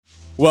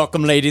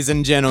Welcome, ladies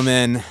and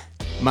gentlemen.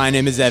 My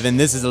name is Evan.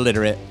 This is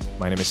Illiterate.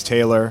 My name is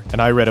Taylor,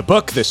 and I read a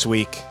book this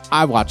week.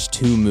 I watched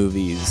 2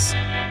 movies.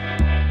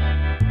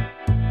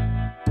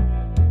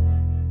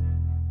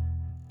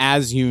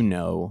 As you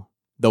know,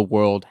 the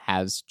world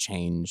has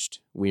changed.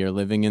 We are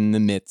living in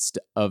the midst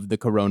of the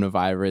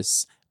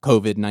coronavirus,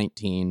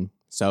 COVID-19.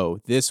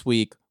 So this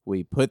week,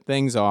 we put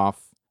things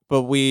off,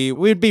 but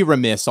we'd be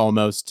remiss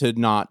almost to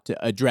not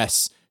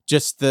address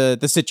just the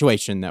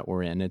situation that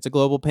we're in. It's a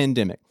global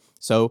pandemic.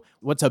 So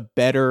what's a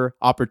better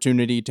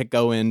opportunity to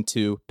go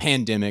into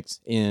pandemics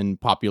in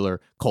popular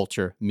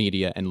culture,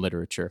 media, and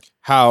literature?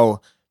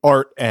 How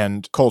art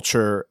and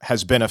culture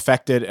has been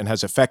affected and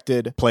has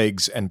affected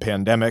plagues and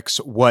pandemics.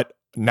 What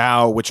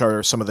now, which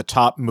are some of the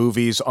top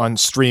movies on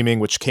streaming,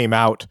 which came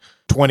out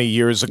 20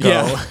 years ago.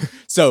 Yeah.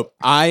 So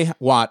I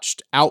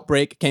watched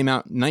Outbreak, came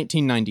out in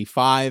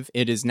 1995.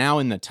 It is now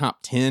in the top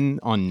 10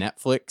 on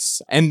Netflix.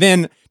 And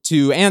then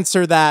to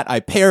answer that,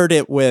 I paired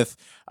it with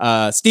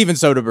Steven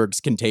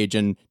Soderbergh's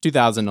Contagion,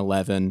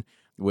 2011,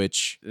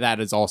 which that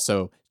has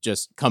also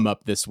just come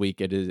up this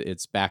week.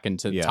 It's back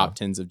into the top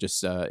 10s of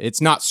just, it's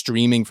not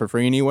streaming for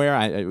free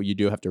anywhere. You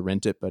do have to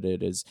rent it, but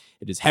it is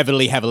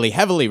heavily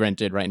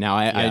rented right now.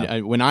 I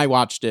when I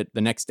watched it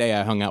the next day,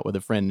 I hung out with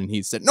a friend and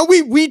he said, no,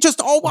 we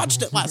just all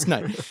watched it last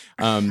night.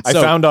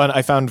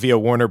 I found via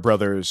Warner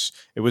Brothers,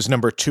 it was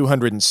number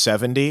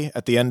 270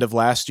 at the end of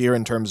last year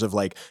in terms of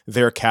like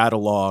their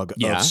catalog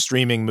of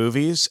streaming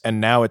movies. And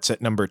now it's at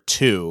number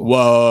 2.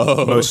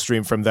 Whoa. Most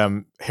streamed from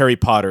them. Harry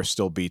Potter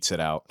still beats it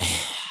out.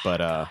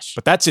 But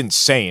that's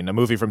insane. A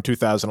movie from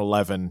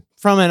 2011.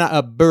 From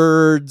a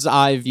bird's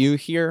eye view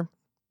here,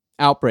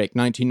 Outbreak,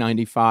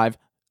 1995,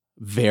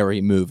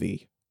 very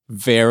movie,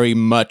 very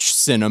much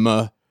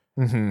cinema.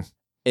 Mm-hmm.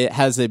 It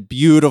has a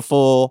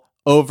beautiful,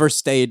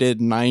 overstated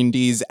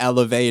 90s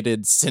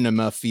elevated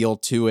cinema feel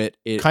to it.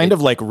 Kind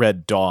of like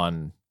Red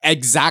Dawn.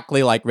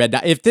 Exactly like Red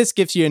Dawn. If this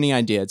gives you any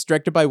idea, it's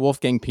directed by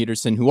Wolfgang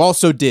Petersen, who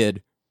also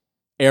did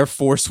Air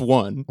Force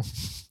One,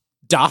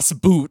 Das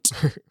Boot,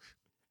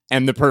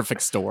 and The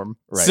Perfect Storm.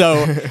 Right.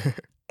 So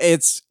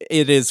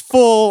it is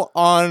full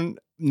on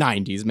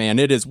 90s, man.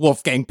 It is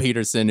Wolfgang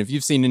Petersen. If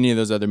you've seen any of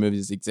those other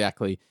movies, it's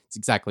exactly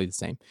the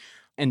same.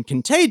 And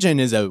Contagion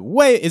is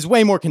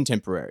way more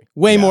contemporary,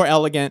 way more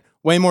elegant,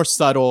 way more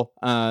subtle.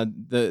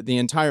 The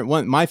entire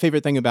one. My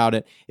favorite thing about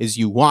it is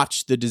you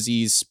watch the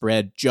disease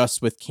spread just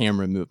with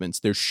camera movements.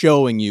 They're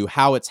showing you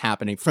how it's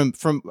happening from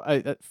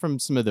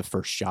some of the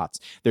first shots.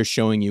 They're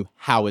showing you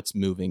how it's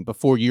moving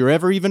before you're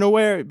ever even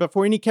aware,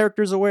 before any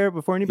character's aware,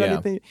 before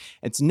anybody.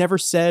 It's never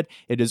said.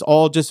 It is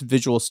all just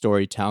visual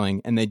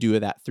storytelling, and they do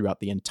that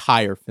throughout the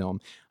entire film,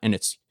 and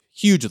it's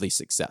hugely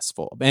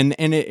successful. And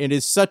it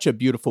is such a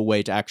beautiful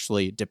way to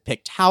actually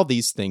depict how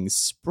these things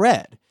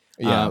spread,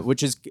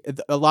 which is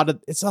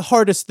it's the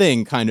hardest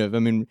thing kind of, I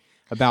mean,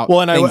 about. Well,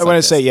 and I want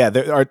to say,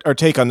 our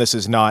take on this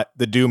is not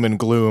the doom and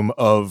gloom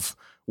of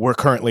we're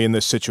currently in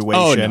this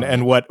situation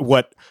and what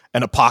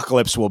an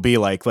apocalypse will be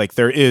like. Like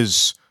there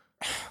is.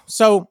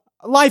 So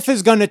life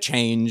is going to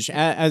change,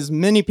 as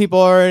many people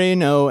already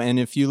know. And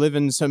if you live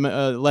in some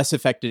less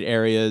affected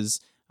areas,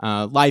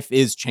 life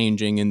is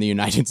changing in the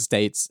United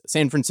States.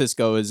 San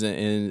Francisco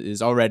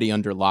is already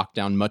under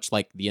lockdown, much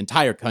like the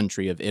entire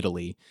country of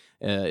Italy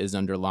is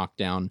under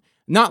lockdown.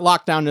 Not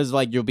lockdown is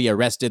like you'll be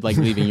arrested, like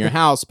leaving your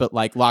house, but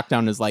like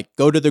lockdown is like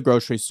go to the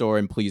grocery store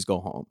and please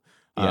go home.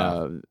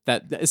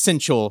 The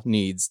essential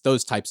needs,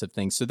 those types of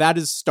things. So that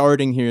is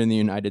starting here in the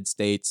United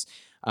States.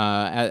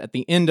 At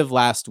the end of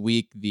last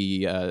week,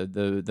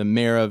 the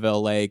mayor of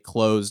LA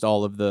closed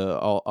all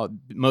of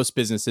most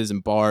businesses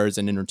and bars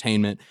and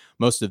entertainment,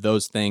 most of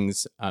those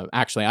things.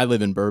 Actually, I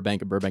live in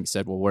Burbank, and Burbank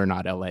said, well, we're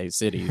not LA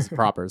cities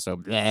proper. So,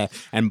 bleh.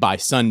 And by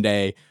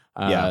Sunday,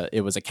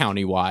 it was a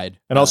countywide.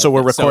 And also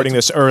we're recording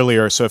this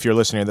earlier. So if you're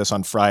listening to this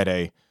on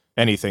Friday,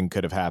 anything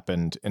could have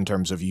happened in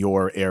terms of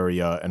your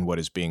area and what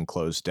is being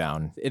closed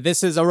down.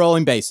 This is a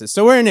rolling basis.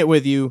 So we're in it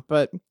with you,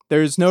 but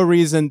there's no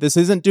reason. This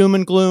isn't doom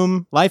and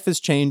gloom. Life is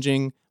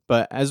changing.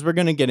 But as we're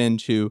going to get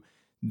into,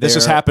 this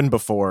has happened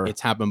before.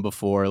 It's happened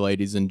before,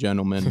 ladies and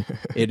gentlemen.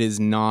 This is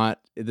not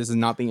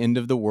the end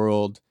of the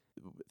world.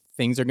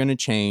 Things are going to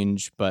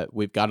change, but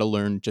we've got to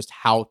learn just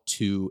how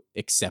to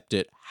accept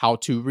it, how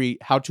to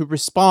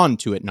respond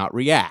to it, not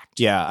react.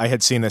 Yeah, I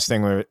had seen this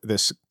thing where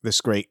this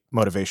great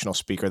motivational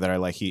speaker that I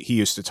like, he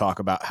used to talk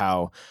about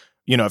how,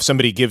 if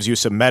somebody gives you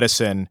some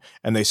medicine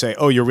and they say,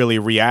 oh, you're really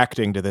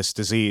reacting to this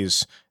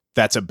disease,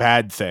 that's a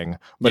bad thing.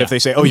 But if they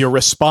say, oh, you're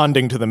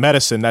responding to the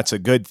medicine, that's a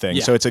good thing.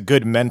 So it's a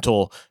good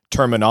mental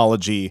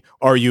terminology.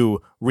 Are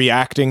you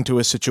reacting to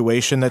a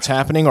situation that's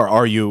happening, or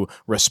are you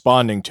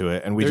responding to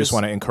it? And we just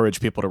want to encourage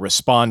people to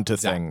respond to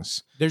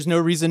things. There's no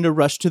reason to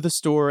rush to the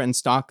store and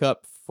stock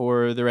up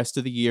for the rest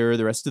of the year,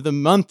 the rest of the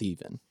month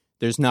even.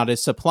 There's not a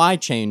supply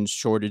chain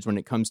shortage when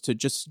it comes to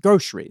just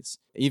groceries.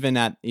 Even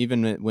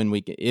when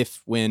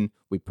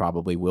we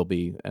probably will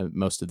be,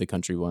 most of the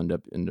country will end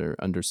up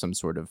under some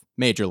sort of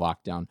major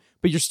lockdown.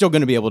 But you're still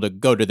going to be able to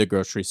go to the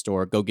grocery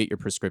store, go get your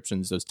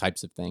prescriptions, those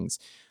types of things.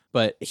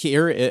 But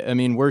here, I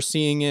mean, we're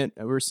seeing it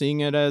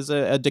as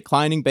a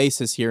declining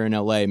basis here in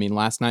LA. I mean,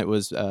 last night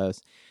was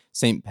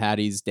St.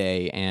 Patty's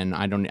Day, and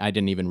I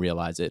didn't even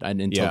realize it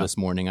until this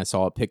morning. I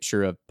saw a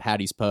picture of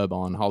Patty's Pub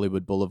on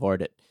Hollywood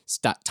Boulevard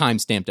time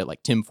stamped at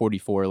like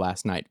 10:44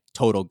 last night.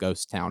 Total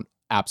ghost town.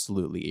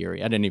 Absolutely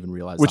eerie. I didn't even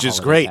realize. Which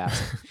is great.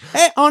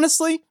 Hey,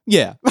 honestly,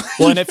 yeah.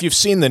 Well, and if you've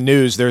seen the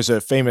news, there's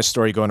a famous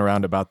story going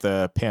around about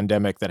the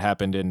pandemic that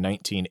happened in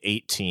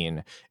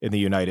 1918 in the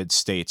United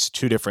States.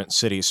 2 different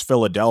cities,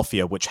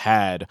 Philadelphia, which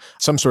had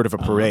some sort of a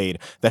parade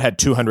that had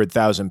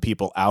 200,000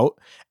 people out,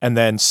 and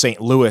then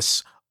St.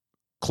 Louis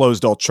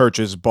closed all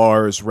churches,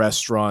 bars,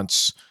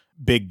 restaurants,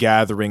 big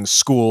gatherings,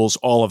 schools,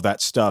 all of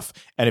that stuff.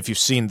 And if you've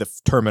seen the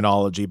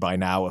terminology by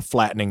now of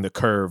flattening the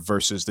curve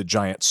versus the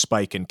giant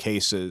spike in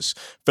cases,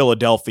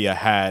 Philadelphia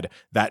had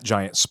that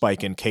giant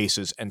spike in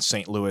cases, and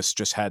St. Louis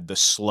just had the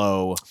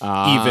slow,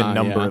 even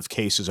number of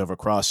cases over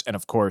across. And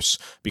of course,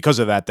 because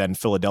of that, then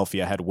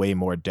Philadelphia had way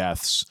more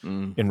deaths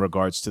in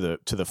regards to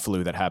the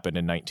flu that happened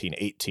in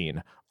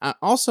 1918.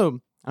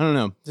 Also, I don't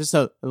know, just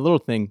a little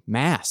thing,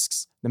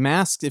 masks. The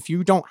masks, if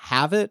you don't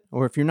have it,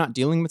 or if you're not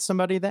dealing with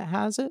somebody that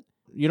has it,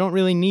 you don't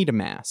really need a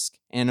mask.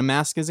 And a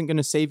mask isn't going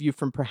to save you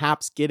from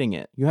perhaps getting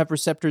it. You have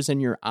receptors in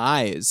your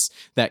eyes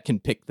that can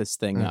pick this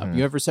thing up.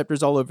 You have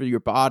receptors all over your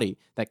body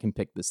that can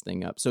pick this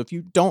thing up. So if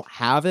you don't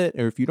have it,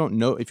 or if you don't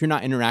know, if you're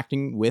not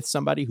interacting with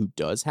somebody who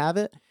does have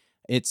it,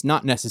 it's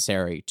not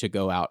necessary to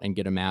go out and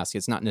get a mask.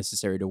 It's not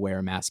necessary to wear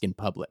a mask in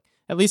public,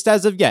 at least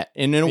as of yet.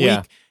 And in a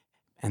week,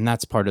 and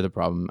that's part of the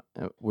problem.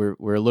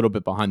 We're a little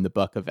bit behind the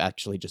buck of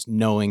actually just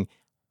knowing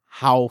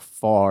how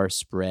far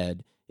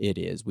spread it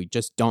is. We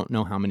just don't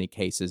know how many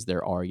cases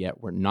there are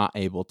yet. We're not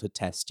able to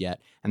test yet,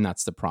 and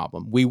that's the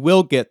problem. We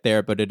will get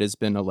there, but it has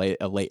been a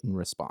latent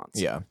response.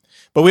 Yeah,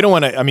 but we don't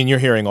want to. I mean, you're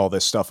hearing all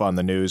this stuff on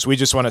the news. We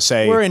just want to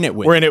say we're in it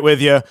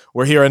with you.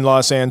 We're here in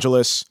Los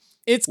Angeles.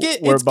 It's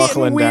getting weird,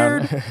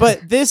 down.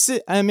 But this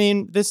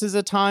is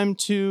a time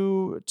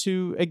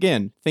to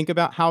again think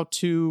about how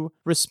to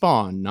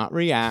respond, not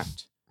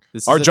react.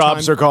 Our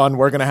jobs are gone.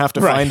 We're going to have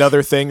to find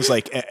other things.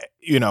 Like,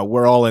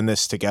 we're all in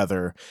this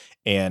together,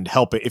 and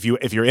help it. If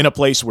you're in a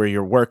place where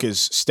your work is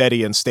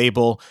steady and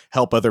stable,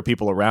 help other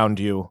people around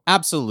you.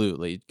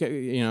 Absolutely.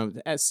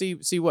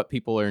 See what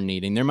people are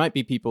needing. There might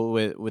be people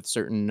with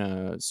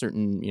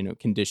certain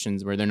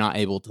conditions where they're not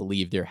able to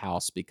leave their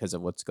house because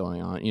of what's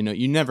going on.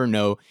 You never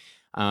know.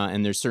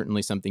 And there's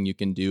certainly something you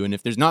can do. And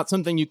if there's not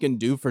something you can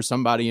do for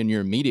somebody in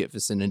your immediate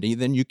vicinity,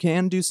 then you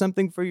can do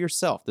something for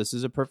yourself. This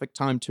is a perfect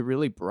time to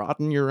really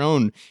broaden your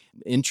own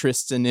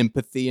interests and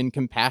empathy and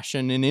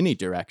compassion in any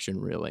direction,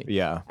 really.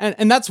 Yeah.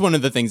 And that's one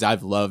of the things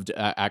I've loved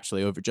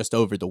actually over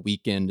the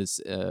weekend is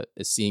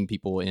seeing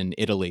people in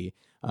Italy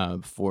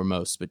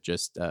foremost, but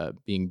just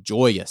being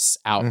joyous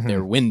out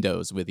their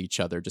windows with each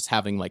other, just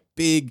having like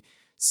big,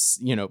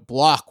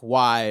 block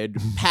wide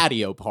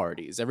patio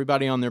parties,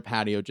 everybody on their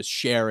patio just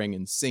sharing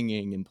and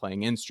singing and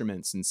playing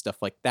instruments and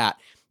stuff like that.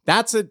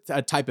 That's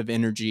a type of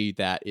energy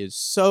that is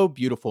so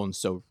beautiful and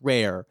so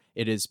rare.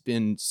 It has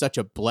been such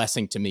a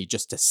blessing to me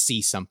just to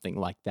see something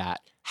like that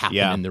happen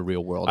in the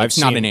real world. It's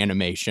not an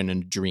animation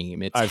and a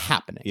dream. It's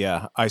happening.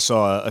 Yeah. I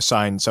saw a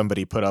sign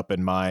somebody put up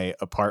in my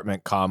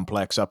apartment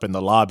complex up in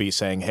the lobby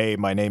saying, "Hey,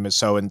 my name is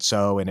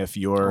so-and-so, and if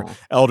you're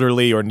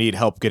elderly or need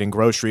help getting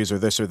groceries or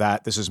this or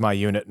that, this is my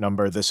unit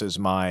number. This is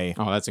my..."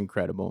 Oh, that's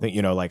incredible.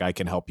 I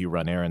can help you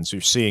run errands.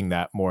 You're seeing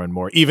that more and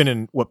more, even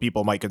in what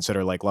people might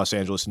consider like Los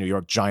Angeles, New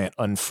York, giant,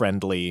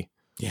 unfriendly...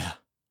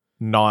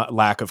 not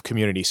lack of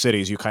community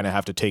cities. You kind of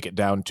have to take it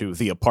down to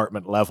the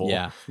apartment level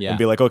and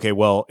be like, okay,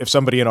 well, if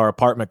somebody in our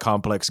apartment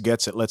complex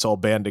gets it, let's all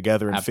band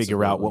together and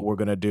figure out what we're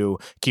going to do,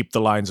 keep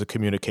the lines of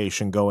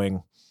communication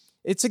going.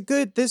 It's a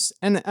good, this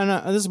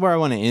is where I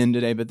want to end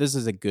today, but this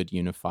is a good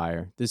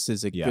unifier. This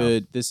is a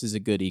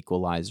good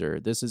equalizer.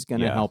 This is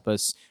going to help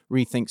us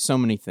rethink so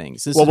many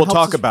things. We'll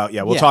talk about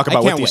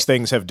what these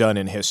things have done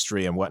in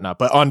history and whatnot,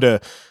 but on to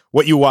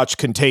what you watch,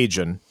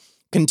 Contagion.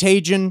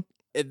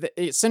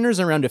 It centers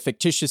around a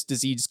fictitious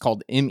disease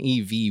called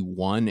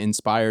MEV1,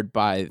 inspired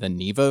by the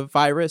Nipah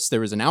virus.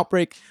 There was an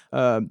outbreak,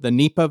 the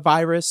Nipah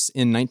virus,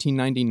 in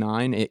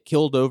 1999. It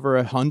killed over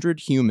 100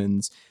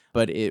 humans,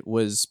 but it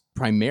was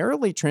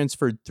primarily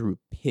transferred through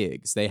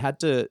pigs. They had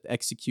to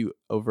execute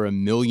over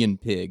 1 million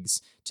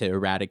pigs to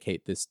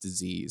eradicate this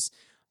disease.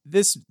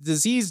 This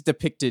disease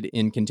depicted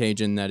in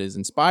Contagion that is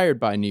inspired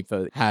by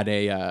Nipah had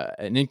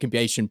an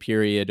incubation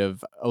period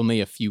of only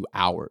a few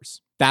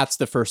hours. That's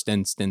the first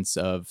instance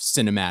of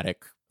cinematic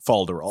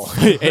falderall.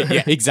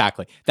 Yeah,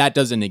 exactly. That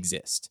doesn't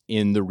exist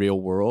in the real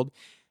world.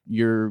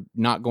 You're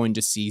not going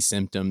to see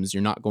symptoms.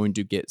 You're not going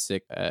to get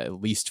sick,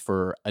 at least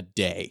for a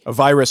day. A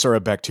virus or a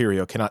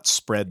bacteria cannot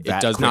spread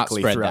that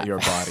quickly throughout your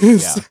body.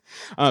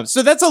 Yeah.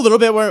 So that's a little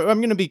bit where I'm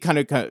going to be kind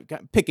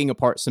of picking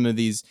apart some of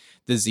these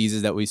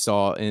diseases that we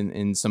saw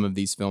in some of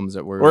these films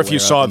that were. Or if you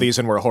saw these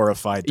and were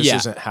horrified, this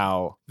isn't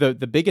how. The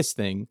biggest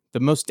thing, the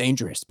most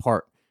dangerous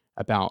part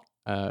about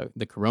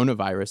the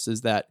coronavirus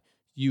is that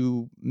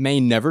you may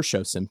never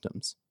show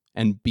symptoms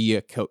and be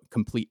a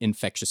complete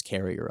infectious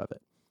carrier of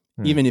it.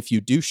 Even if you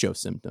do show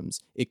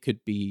symptoms, it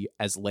could be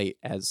as late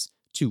as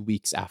 2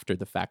 weeks after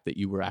the fact that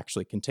you were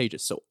actually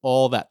contagious. So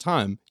all that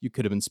time, you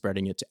could have been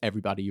spreading it to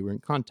everybody you were in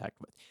contact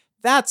with.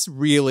 That's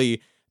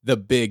really the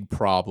big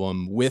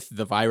problem with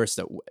the virus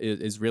that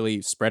is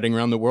really spreading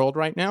around the world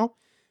right now.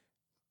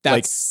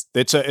 That's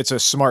it's a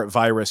smart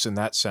virus in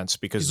that sense,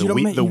 because the you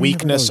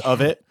weakness never of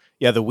really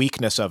it, the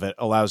weakness of it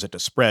allows it to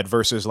spread,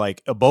 versus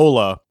like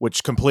Ebola,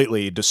 which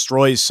completely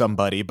destroys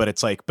somebody, but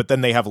it's like, but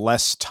then they have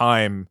less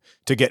time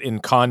to get in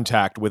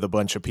contact with a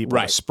bunch of people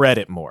to spread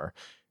it more.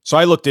 So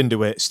I looked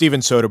into it. Steven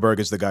Soderbergh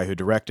is the guy who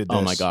directed this.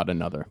 Oh my God,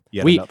 another.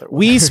 Another one.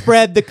 We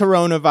spread the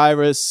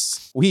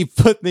coronavirus. We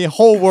put the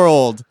whole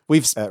world,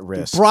 at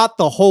risk. Brought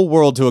the whole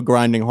world to a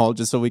grinding halt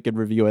just so we could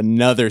review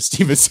another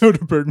Steven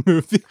Soderbergh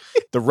movie.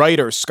 The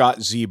writer,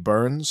 Scott Z.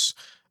 Burns,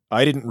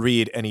 I didn't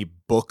read any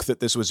book that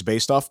this was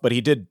based off, but he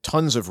did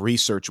tons of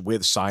research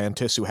with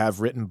scientists who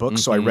have written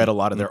books. So I read a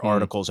lot of their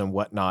articles and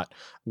whatnot.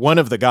 One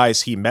of the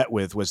guys he met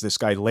with was this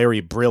guy, Larry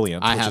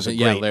Brilliant, which is a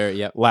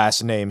great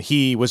last name.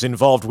 He was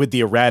involved with the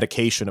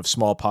eradication of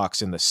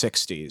smallpox in the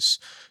 60s.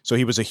 So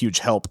he was a huge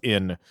help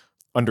in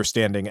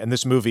understanding. And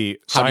this movie,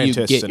 how do you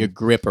get your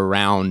grip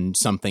around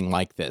something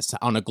like this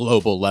on a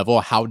global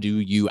level? How do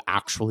you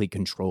actually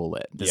control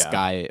it? This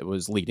guy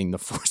was leading the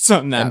force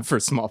on that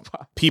for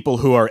smallpox. People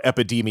who are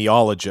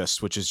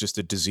epidemiologists, which is just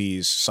a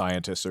disease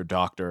scientist or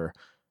doctor,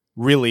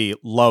 really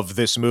love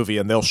this movie,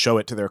 and they'll show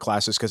it to their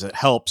classes because it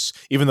helps,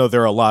 even though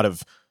there are a lot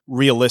of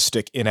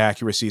realistic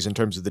inaccuracies in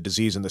terms of the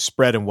disease and the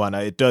spread and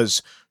whatnot. It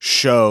does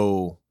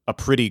show a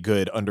pretty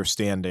good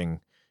understanding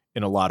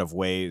in a lot of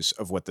ways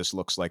of what this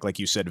looks like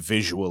you said,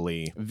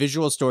 visually.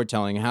 Visual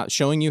storytelling,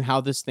 showing you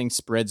how this thing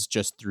spreads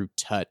just through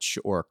touch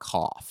or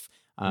cough.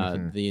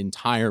 The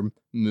entire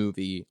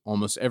movie,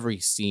 almost every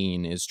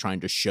scene is trying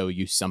to show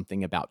you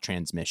something about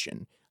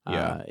transmission.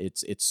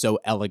 It's so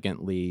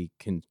elegantly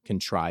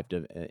contrived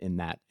in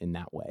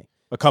that way.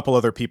 A couple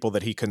other people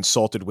that he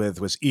consulted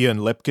with was Ian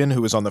Lipkin,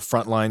 who was on the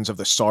front lines of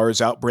the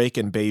SARS outbreak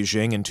in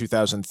Beijing in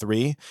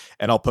 2003.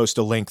 And I'll post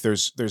a link.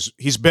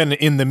 He's been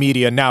in the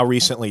media now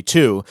recently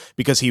too,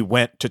 because he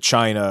went to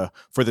China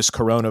for this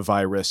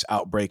coronavirus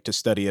outbreak to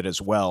study it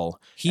as well.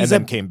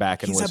 Then came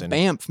back and was He's a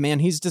BAMF, man.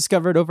 He's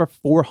discovered over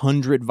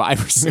 400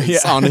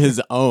 viruses on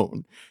his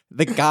own.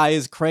 The guy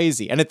is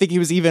crazy. And I think he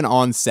was even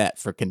on set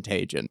for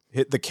Contagion.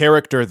 The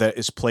character that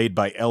is played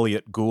by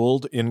Elliot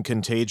Gould in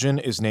Contagion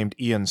is named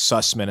Ian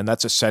Sussman, and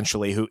that's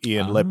essentially who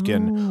Ian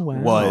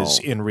Lipkin was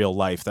in real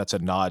life. That's a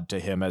nod to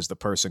him as the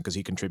person, because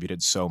he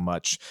contributed so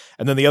much.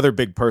 And then the other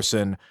big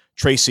person,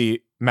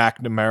 Tracy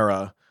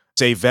McNamara,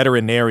 is a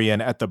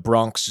veterinarian at the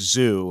Bronx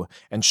Zoo,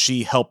 and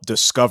she helped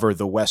discover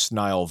the West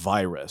Nile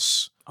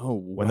virus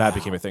when that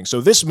became a thing.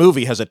 So this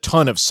movie has a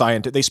ton of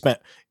science. They spent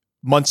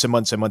months and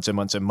months and months and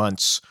months and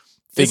months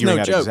figuring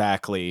out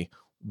exactly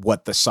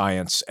what the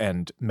science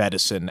and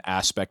medicine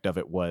aspect of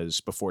it was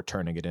before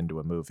turning it into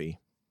a movie.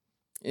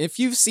 If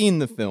you've seen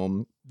the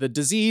film, the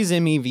disease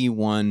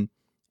MEV1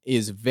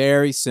 is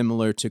very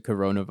similar to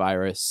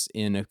coronavirus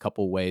in a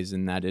couple ways,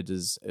 in that it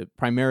is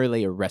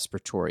primarily a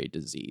respiratory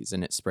disease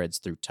and it spreads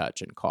through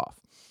touch and cough.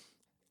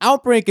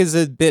 Outbreak is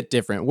a bit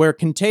different, where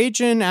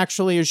Contagion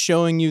actually is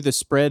showing you the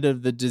spread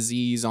of the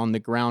disease on the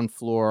ground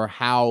floor,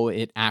 how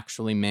it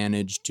actually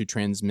managed to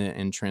transmit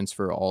and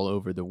transfer all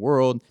over the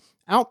world.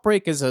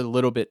 Outbreak is a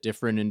little bit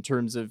different in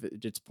terms of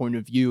its point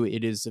of view.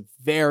 It is a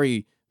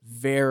very,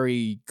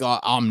 very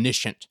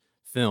omniscient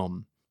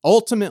film.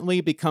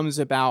 Ultimately becomes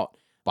about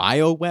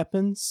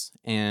bioweapons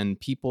and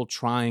people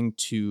trying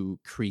to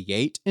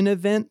create an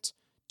event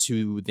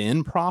to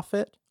then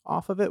profit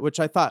off of it, which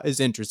I thought is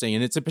interesting.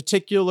 And it's a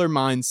particular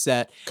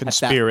mindset.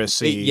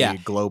 Conspiracy,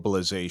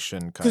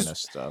 globalization kind of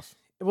stuff.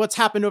 What's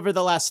happened over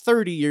the last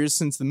 30 years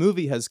since the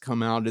movie has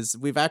come out is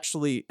we've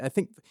actually, I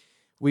think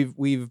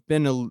we've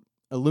been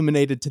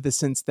illuminated to the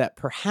sense that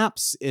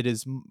perhaps it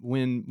is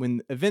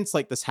when events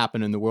like this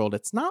happen in the world,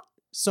 it's not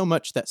so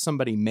much that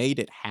somebody made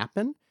it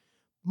happen,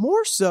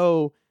 more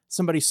so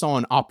somebody saw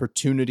an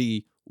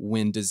opportunity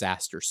when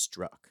disaster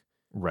struck.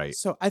 Right.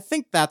 So I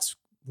think that's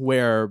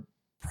where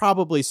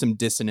probably some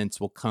dissonance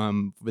will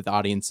come with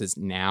audiences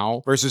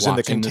now. Versus in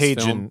the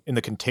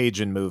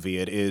Contagion movie,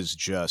 it is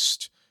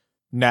just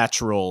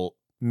natural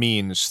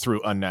means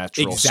through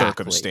unnatural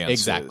circumstances.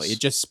 Exactly. It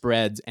just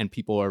spreads and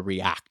people are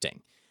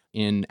reacting.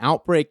 In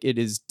Outbreak, it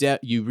is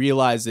you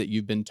realize that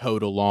you've been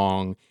towed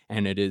along,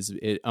 and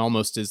it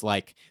almost is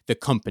like the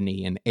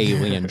company and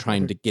Alien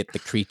trying to get the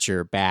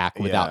creature back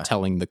without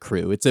telling the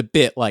crew. It's a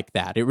bit like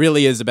that. It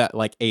really is about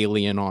like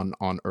Alien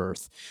on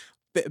Earth.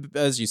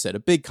 As you said, a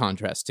big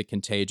contrast to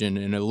Contagion,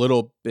 and a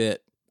little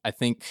bit, I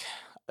think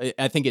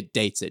it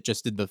dates it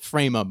just in the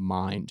frame of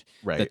mind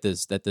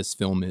that this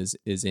film is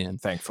in.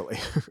 Thankfully,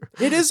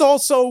 it is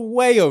also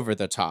way over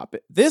the top.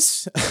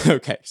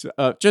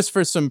 Just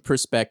for some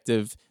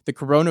perspective, the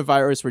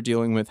coronavirus we're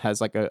dealing with has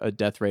like a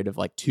death rate of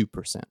like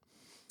 2%.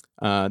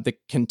 The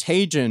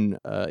Contagion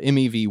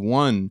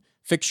MEV1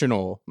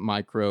 fictional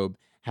microbe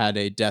had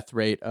a death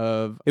rate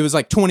of, it was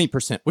like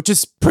 20%, which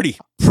is pretty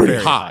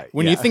high.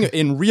 When you think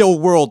in real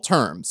world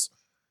terms,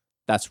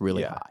 That's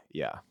really high.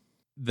 Yeah.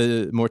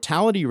 The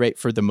mortality rate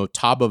for the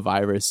Motaba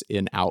virus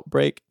in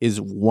outbreak is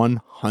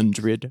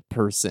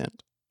 100%.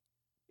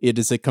 It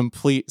is a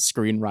complete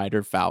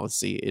screenwriter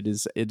fallacy. It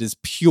is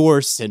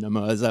pure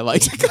cinema, as I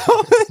like to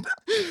call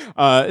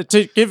it.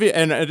 To give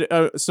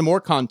you some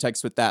more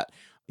context with that,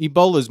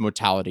 Ebola's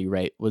mortality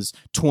rate was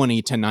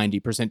 20 to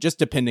 90%, just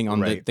depending on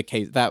the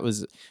case. That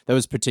was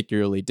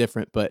particularly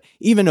different. But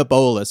even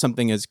Ebola,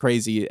 something as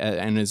crazy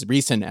and as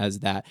recent as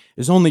that,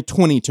 is only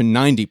 20 to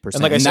 90%.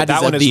 And like I said,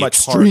 that one is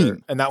much harder.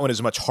 And that one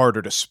is much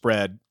harder to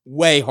spread.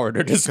 Way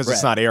harder to spread. Because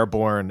it's not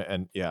airborne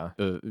and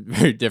a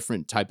very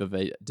different type of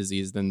a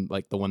disease than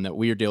like the one that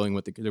we're dealing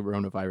with, the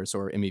coronavirus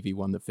or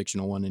MEV1, the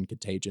fictional one in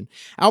Contagion.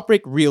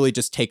 Outbreak really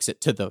just takes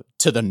it to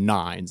the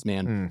nines,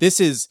 man. This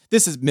is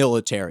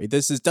military.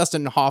 This is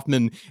Dustin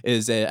Hoffman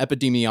is an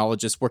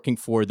epidemiologist working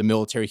for the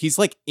military. He's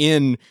like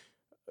in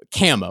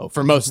camo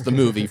for most of the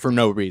movie for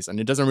no reason.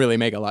 It doesn't really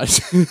make a lot of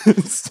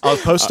sense. I'll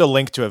post a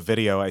link to a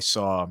video I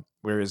saw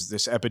where is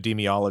this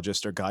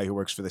epidemiologist or guy who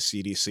works for the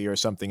CDC or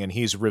something, and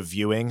he's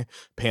reviewing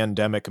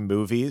pandemic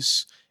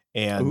movies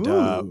and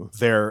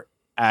their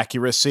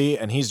accuracy,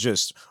 and he's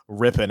just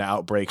ripping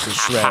Outbreak to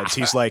shreds.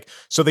 He's like,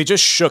 so they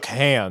just shook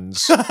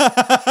hands.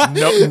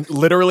 No,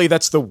 literally,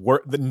 that's the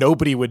word that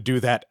nobody would do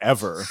that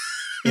ever.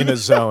 In a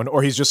zone,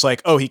 or he's just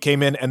like, oh, he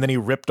came in and then he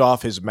ripped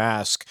off his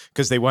mask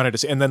because they wanted to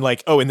see, and then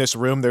like, oh, in this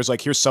room there's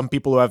like, here's some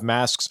people who have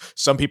masks,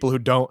 some people who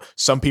don't,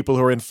 some people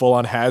who are in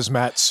full-on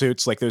hazmat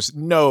suits. Like there's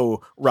no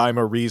rhyme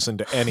or reason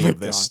to any of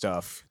this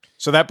stuff.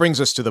 So that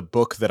brings us to the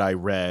book that I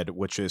read,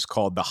 which is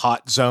called The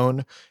Hot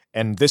Zone,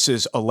 and this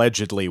is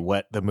allegedly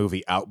what the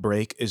movie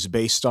Outbreak is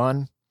based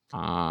on. The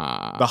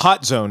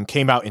Hot Zone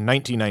came out in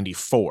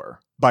 1994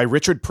 by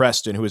Richard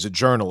Preston, who is a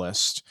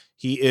journalist.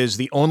 He is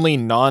the only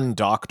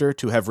non-doctor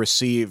to have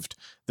received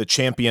the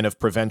Champion of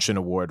Prevention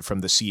Award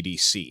from the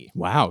CDC.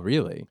 Wow,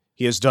 really?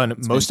 He has done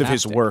most of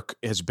his work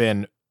has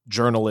been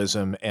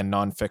journalism and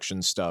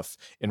nonfiction stuff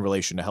in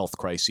relation to health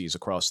crises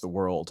across the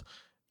world.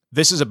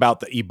 This is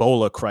about the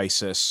Ebola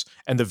crisis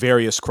and the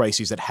various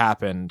crises that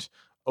happened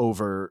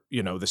over,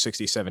 the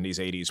 60s, 70s,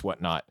 80s,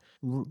 whatnot.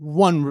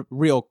 One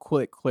real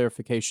quick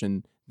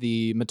clarification.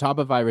 The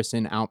Motaba virus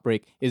in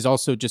Outbreak is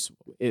also just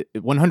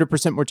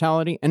 100%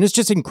 mortality, and it's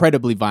just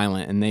incredibly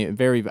violent, and they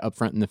very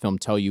upfront in the film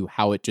tell you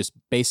how it just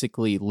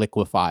basically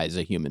liquefies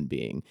a human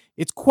being.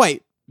 It's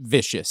quite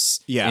vicious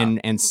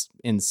and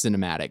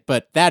cinematic,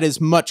 but that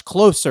is much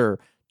closer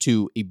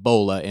to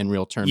Ebola in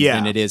real terms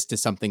than it is to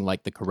something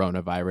like the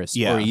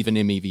coronavirus or even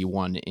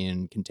MEV1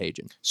 in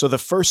Contagion. So the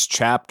first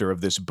chapter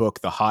of this book,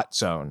 The Hot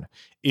Zone,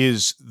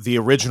 is the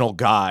original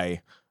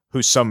guy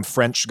who's some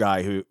French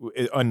guy who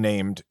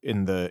unnamed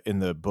in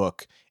the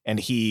book, and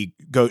he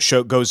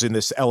goes in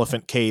this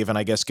elephant cave and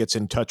I guess gets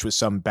in touch with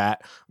some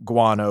bat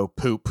guano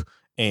poop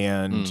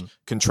and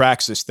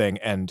contracts this thing.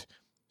 And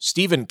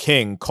Stephen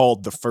King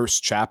called the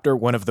first chapter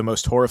one of the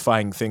most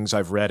horrifying things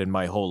I've read in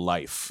my whole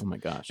life. Oh my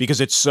gosh. Because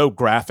it's so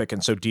graphic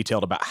and so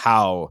detailed about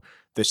how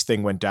this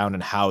thing went down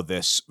and how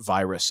this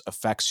virus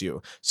affects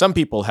you. Some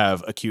people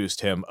have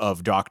accused him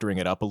of doctoring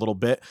it up a little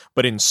bit,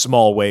 but in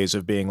small ways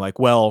of being like,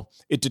 well,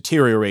 it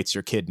deteriorates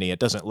your kidney. It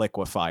doesn't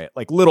liquefy it.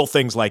 Like little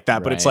things like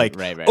that. But it's like,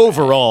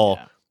 overall,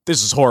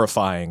 this is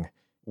horrifying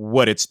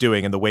what it's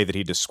doing and the way that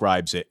he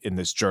describes it in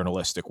this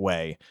journalistic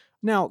way.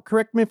 Now,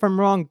 correct me if I'm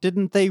wrong,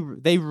 didn't they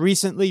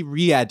recently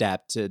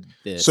readapted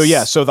this?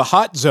 So the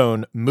Hot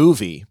Zone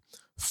movie,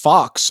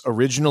 Fox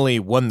originally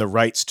won the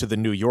rights to the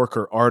New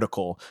Yorker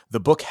article. The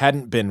book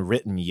hadn't been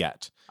written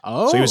yet.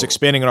 Oh. So he was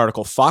expanding an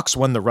article. Fox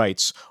won the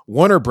rights.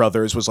 Warner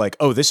Brothers was like,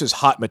 oh, this is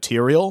hot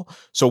material.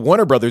 So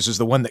Warner Brothers is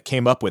the one that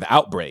came up with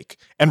Outbreak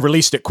and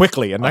released it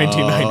quickly in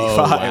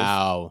 1995.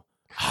 Wow.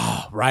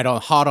 Right on,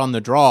 hot on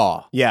the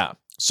draw. Yeah.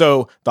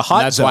 So the Hot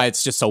Zone. That's why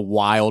it's just so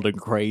wild and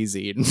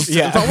crazy.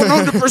 Yeah.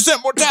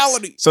 100%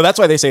 mortality. So that's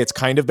why they say it's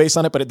kind of based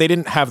on it, but they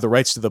didn't have the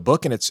rights to the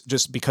book, and it's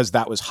just because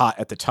that was hot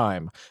at the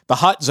time. The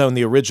Hot Zone,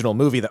 the original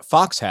movie that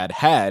Fox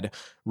had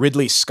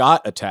Ridley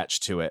Scott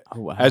attached to it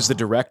as the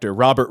director,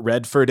 Robert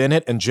Redford in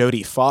it, and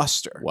Jodie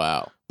Foster.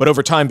 Wow. But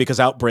over time, because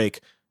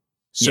Outbreak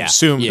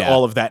subsumed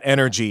all of that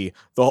energy,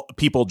 the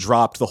people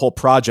dropped, the whole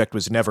project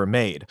was never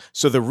made.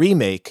 So the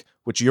remake,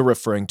 which you're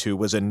referring to,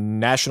 was a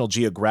National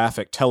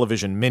Geographic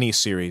television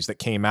miniseries that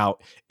came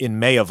out in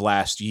May of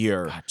last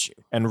year. Got you.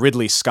 And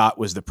Ridley Scott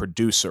was the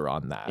producer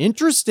on that.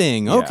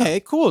 Interesting. Yeah. Okay,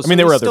 cool. So I mean,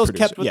 there were other still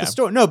producers. Kept with the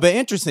story. No, but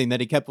interesting that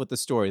he kept with the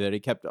story, that he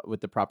kept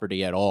with the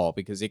property at all,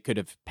 because it could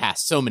have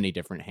passed so many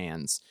different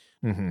hands.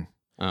 Mm-hmm.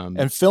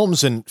 And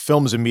films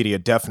and media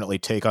definitely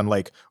take on,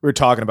 like we were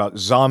talking about,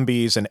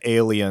 zombies and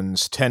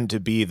aliens tend to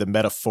be the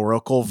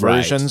metaphorical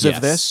versions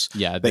of this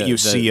that you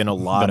see in a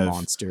lot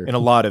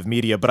of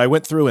media. But I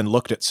went through and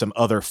looked at some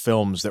other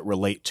films that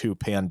relate to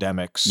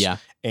pandemics. Yeah.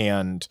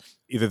 And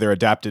either they're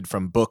adapted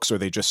from books or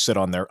they just sit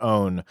on their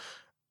own.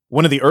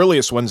 One of the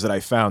earliest ones that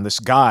I found, this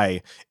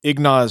guy,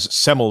 Ignaz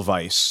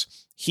Semmelweis,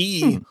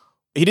 he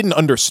he didn't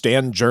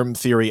understand germ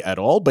theory at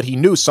all, but he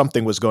knew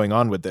something was going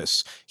on with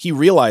this. He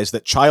realized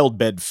that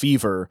childbed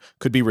fever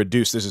could be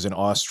reduced, this is in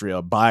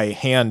Austria, by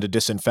hand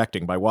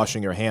disinfecting, by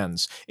washing your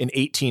hands in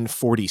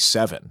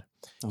 1847.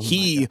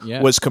 He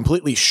was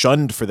completely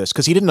shunned for this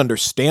because he didn't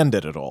understand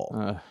it at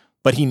all.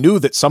 But he knew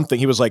that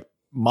he was like,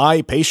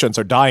 my patients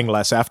are dying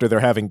less after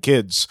they're having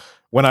kids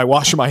when I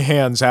wash my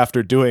hands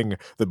after doing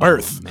the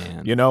birth,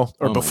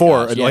 or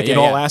before, in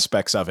all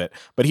aspects of it.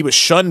 But he was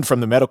shunned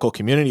from the medical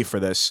community for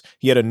this.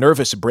 He had a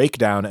nervous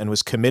breakdown and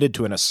was committed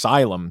to an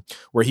asylum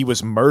where he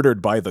was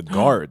murdered by the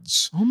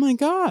guards. Oh my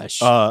gosh.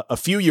 A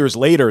few years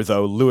later,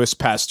 though, Louis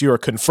Pasteur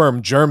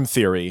confirmed germ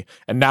theory,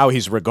 and now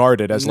he's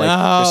regarded as like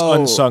this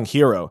unsung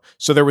hero.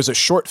 So there was a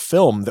short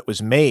film that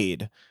was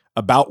made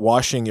about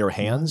washing your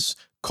hands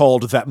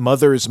called That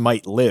Mothers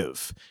Might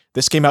Live.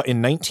 This came out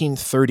in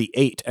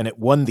 1938, and it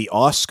won the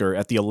Oscar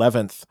at the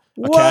 11th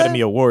Academy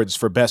Awards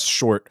for Best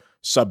Short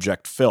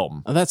Subject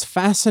Film. Oh, that's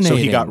fascinating.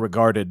 So he got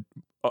regarded,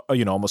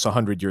 almost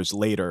 100 years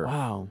later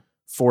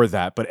for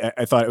that. But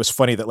I thought it was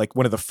funny that like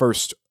one of the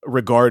first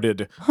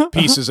regarded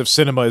pieces of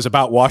cinema is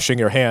about washing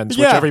your hands,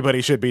 which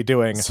everybody should be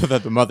doing. So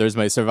that the mothers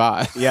may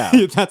survive. Yeah.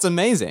 That's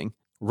amazing.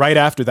 Right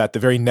after that, the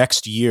very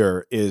next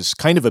year is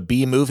kind of a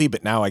B movie,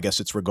 but now I guess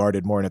it's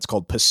regarded more, and it's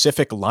called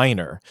Pacific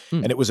Liner.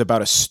 And it was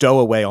about a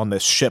stowaway on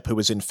this ship who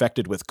was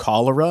infected with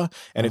cholera,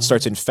 and it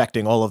starts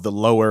infecting all of the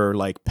lower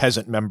like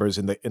peasant members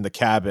in the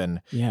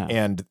cabin. Yeah.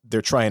 And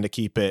they're trying to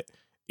keep it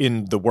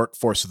in the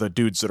workforce of the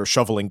dudes that are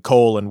shoveling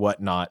coal and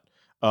whatnot.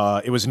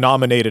 It was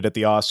nominated at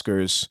the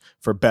Oscars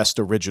for Best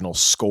Original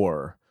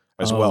Score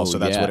as well. So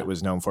that's what it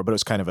was known for. But it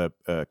was kind of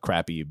a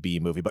crappy B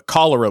movie. But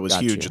cholera was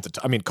huge at the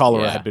time. I mean,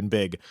 cholera had been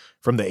big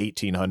from the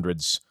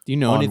 1800s. Do you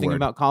know anything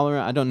about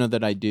cholera? I don't know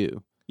that I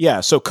do.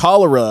 Yeah. So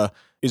cholera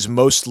is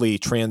mostly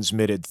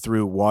transmitted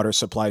through water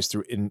supplies,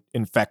 through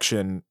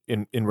infection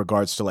in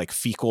regards to like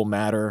fecal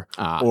matter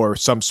or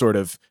some sort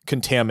of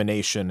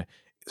contamination.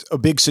 A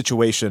big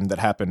situation that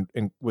happened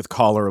with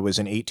cholera was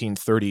in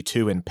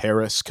 1832 in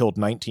Paris, killed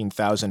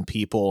 19,000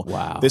 people.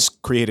 Wow. This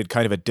created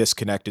kind of a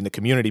disconnect in the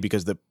community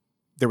because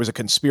there was a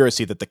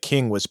conspiracy that the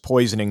king was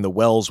poisoning the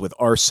wells with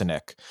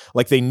arsenic.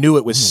 Like they knew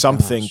it was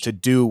something to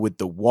do with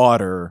the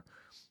water,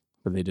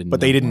 but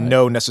they didn't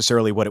know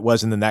necessarily what it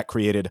was. And then that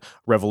created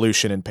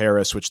revolution in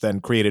Paris, which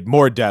then created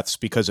more deaths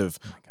because of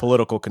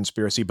political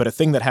conspiracy. But a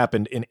thing that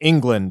happened in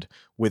England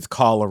with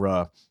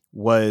cholera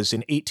was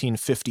in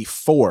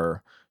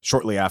 1854.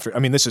 Shortly after, I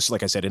mean, this is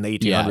like I said in the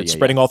 1800s,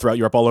 spreading all throughout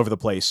Europe, all over the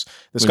place.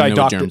 This guy,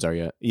 Doctor, germs are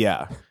yet.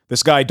 Yeah,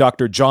 this guy,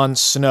 Dr. John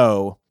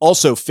Snow,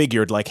 also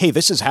figured like, hey,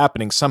 this is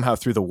happening somehow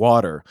through the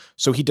water.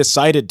 So he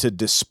decided to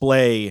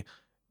display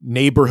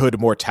neighborhood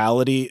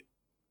mortality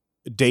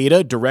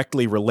data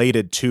directly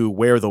related to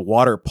where the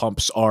water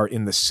pumps are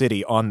in the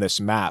city on this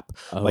map,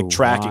 like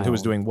tracking who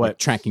was doing what, like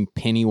tracking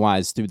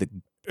Pennywise through the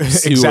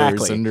sewers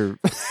exactly. Under.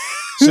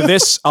 So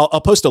this,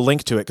 I'll post a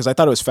link to it because I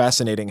thought it was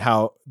fascinating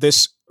how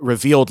this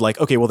revealed like,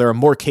 okay, well, there are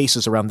more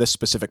cases around this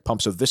specific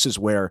pump, so this is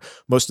where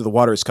most of the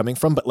water is coming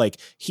from. But like,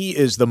 he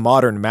is the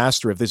modern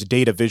master of this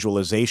data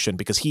visualization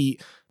because he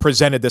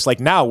presented this like,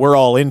 now we're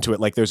all into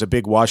it. Like there's a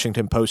big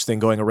Washington Post thing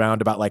going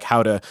around about like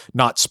how to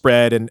not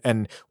spread,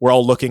 and we're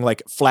all looking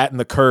like Flatten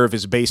the Curve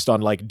is based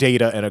on like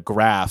data and a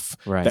graph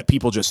that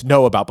people just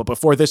know about. But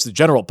before this, the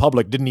general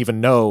public didn't even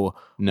know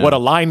what a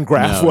line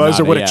graph was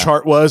or what a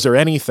chart was or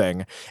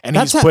anything. And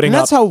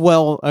that's how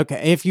well,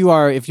 okay, if you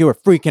are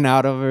freaking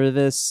out over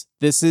this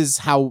is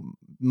how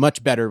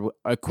much better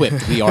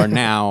equipped we are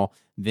now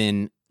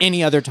than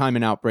any other time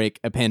an outbreak,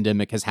 a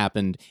pandemic has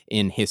happened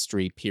in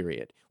history,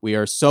 period. We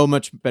are so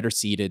much better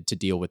seated to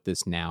deal with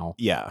this now.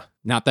 Yeah.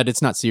 Not that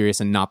it's not serious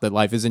and not that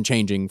life isn't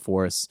changing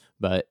for us,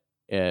 but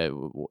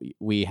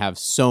we have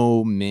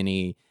so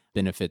many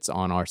benefits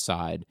on our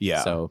side.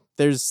 Yeah. So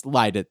there's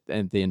light at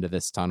the end of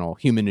this tunnel.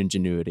 Human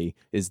ingenuity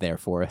is there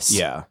for us.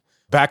 Yeah.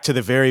 Back to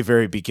the very,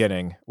 very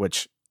beginning,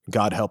 which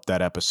God help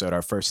that episode,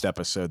 our first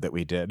episode that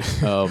we did.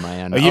 Oh,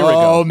 man. a year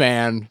ago. Oh,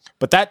 man.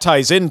 But that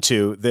ties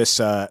into this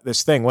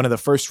thing. One of the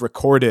first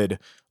recorded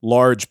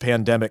large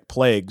pandemic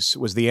plagues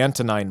was the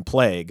Antonine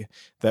Plague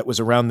that was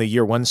around the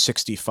year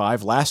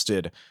 165,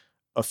 lasted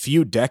a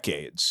few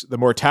decades. The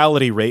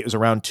mortality rate was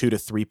around 2 to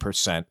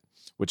 3%,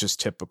 which is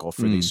typical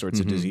for these sorts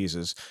of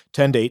diseases.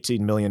 10 to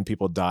 18 million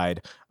people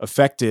died,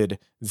 affected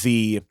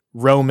the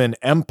Roman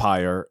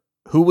Empire.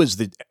 Who was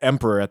the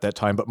emperor at that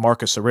time but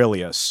Marcus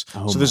Aurelius?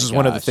 So this is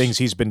one of the things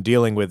he's been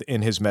dealing with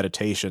in his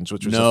meditations,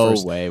 which was the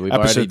first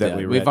episode that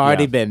we read. We've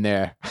already been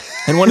there.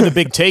 And one of the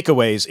big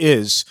takeaways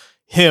is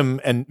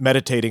him and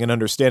meditating and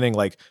understanding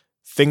like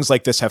things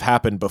like this have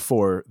happened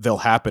before, they'll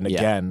happen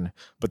again.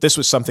 But this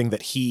was something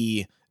that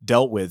he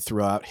dealt with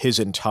throughout his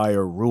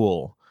entire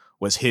rule,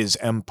 was his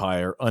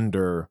empire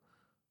under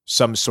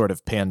some sort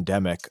of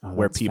pandemic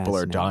where people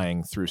are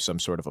dying through some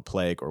sort of a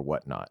plague or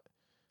whatnot.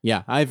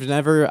 Yeah, I've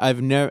never,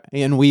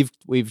 and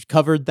we've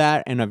covered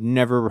that, and I've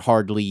never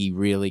hardly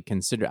really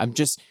considered.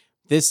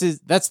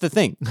 that's the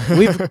thing.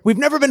 We've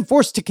never been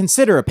forced to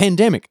consider a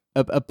pandemic,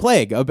 a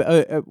plague.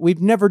 We've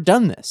never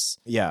done this.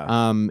 Yeah.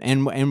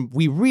 And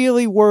we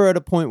really were at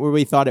a point where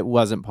we thought it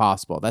wasn't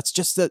possible. That's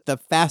just the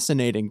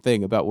fascinating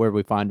thing about where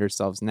we find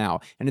ourselves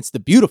now. And it's the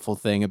beautiful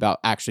thing about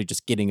actually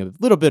just getting a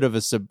little bit of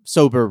a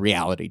sober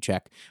reality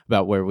check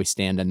about where we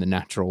stand in the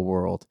natural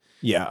world.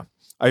 Yeah.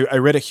 I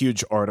read a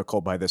huge article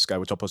by this guy,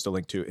 which I'll post a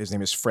link to. His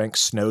name is Frank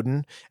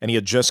Snowden, and he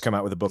had just come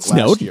out with a book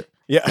last year.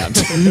 Yeah.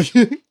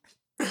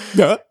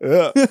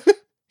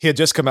 He had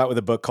just come out with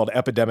a book called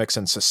Epidemics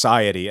and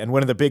Society. And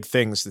one of the big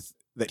things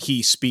that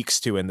he speaks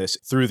to in this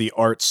through the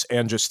arts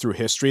and just through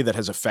history that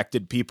has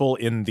affected people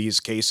in these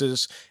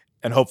cases.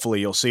 And hopefully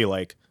you'll see,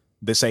 like,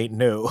 this ain't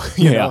new.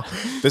 You know,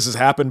 this has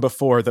happened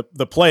before.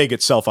 The plague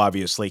itself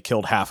obviously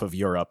killed half of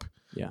Europe.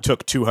 Yeah.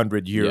 Took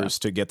 200 years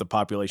to get the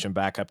population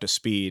back up to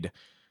speed.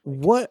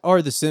 What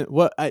are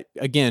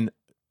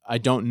I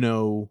don't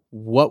know,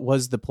 what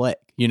was the plague?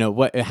 You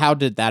know, how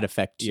did that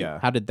affect you? Yeah.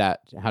 How did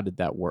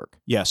that work?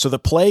 Yeah, so the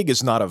plague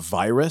is not a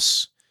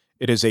virus,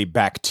 it is a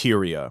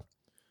bacteria.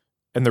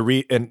 And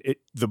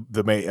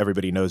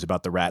everybody knows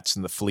about the rats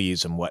and the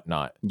fleas and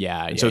whatnot.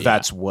 So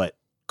that's what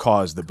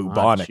caused the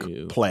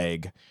bubonic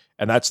plague,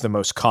 and that's the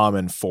most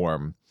common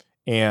form.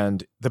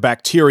 And the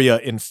bacteria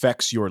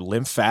infects your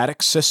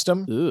lymphatic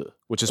system,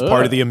 which is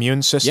part of the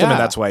immune system, and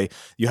that's why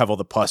you have all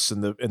the pus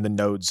and the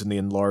nodes and the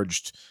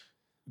enlarged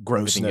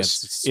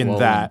grossness in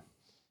that.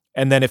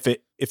 And then if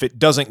it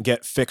doesn't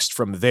get fixed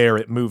from there,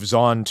 it moves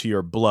on to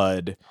your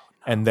blood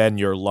and then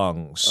your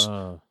lungs.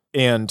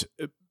 And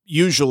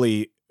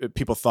usually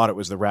people thought it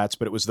was the rats,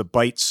 but it was the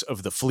bites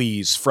of the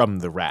fleas from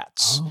the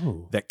rats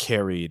that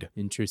carried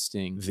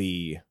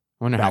the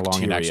I wonder bacteria. how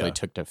long it actually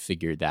took to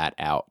figure that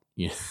out.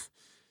 Yeah.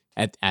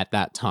 At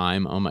that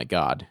time, oh my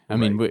God. I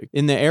mean,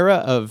 in the era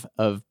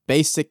of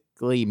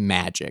basically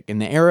magic, in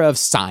the era of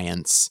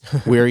science,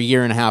 we're a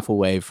year and a half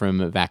away from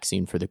a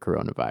vaccine for the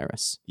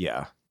coronavirus.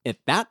 Yeah. At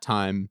that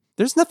time,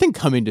 there's nothing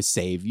coming to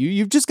save you.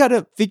 You've just got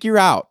to figure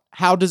out,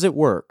 how does it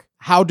work?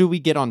 How do we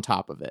get on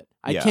top of it?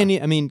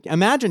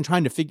 Imagine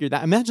trying to figure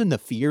that. Imagine the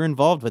fear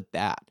involved with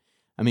that.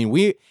 I mean,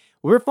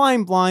 we're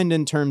flying blind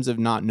in terms of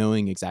not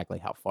knowing exactly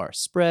how far it's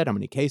spread, how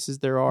many cases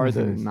there are,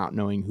 not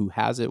knowing who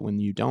has it when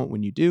you don't,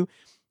 when you do.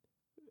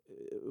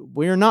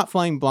 We're not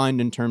flying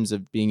blind in terms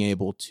of being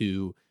able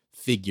to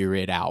figure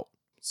it out.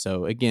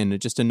 So again,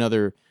 just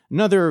another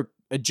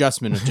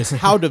adjustment of just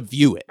how to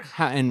view it,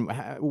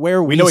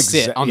 where we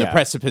sit on the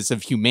precipice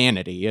of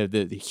humanity,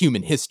 the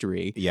human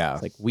history. Yeah.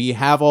 It's like we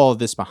have all of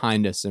this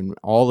behind us, and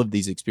all of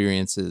these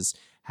experiences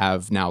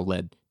have now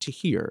led to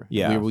here.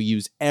 Yeah. We will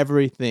use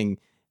everything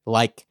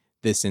like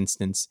this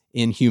instance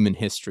in human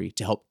history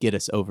to help get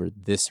us over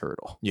this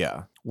hurdle.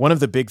 Yeah. One of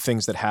the big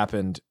things that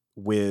happened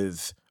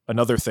with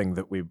another thing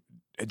that we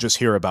just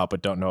hear about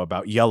but don't know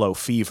about, yellow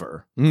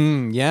fever,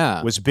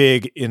 was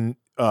big in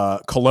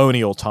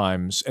colonial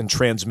times and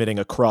transmitting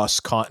across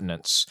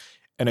continents.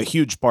 And a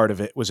huge part of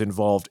it was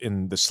involved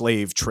in the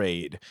slave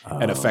trade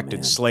and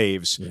affected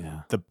slaves.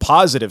 Yeah. The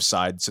positive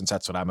side, since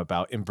that's what I'm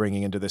about in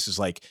bringing into this, is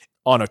like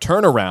on a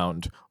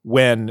turnaround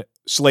when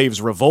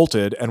slaves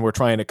revolted and were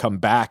trying to come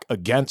back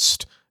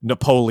against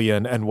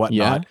Napoleon and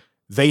whatnot.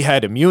 They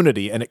had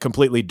immunity, and it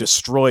completely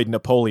destroyed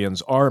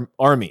Napoleon's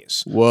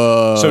armies.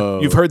 Whoa.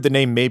 So you've heard the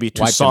name maybe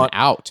Toussaint.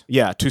 Out.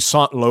 Yeah,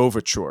 Toussaint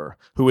Louverture,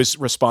 who is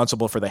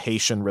responsible for the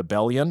Haitian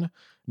rebellion.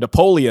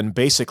 Napoleon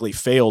basically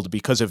failed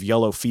because of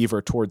yellow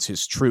fever towards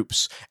his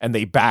troops, and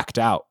they backed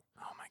out.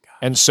 Oh my God.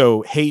 And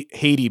so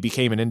Haiti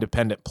became an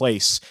independent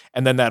place.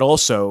 And then that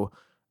also,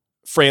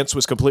 France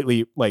was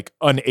completely like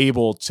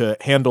unable to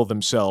handle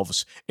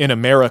themselves in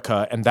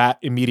America, and that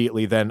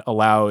immediately then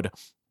allowed...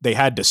 They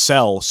had to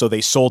sell, so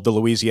they sold the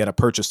Louisiana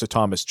Purchase to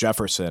Thomas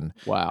Jefferson.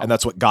 Wow. And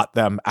that's what got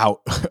them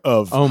out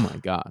of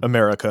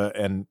America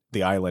and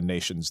the island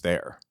nations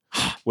there,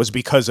 was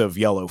because of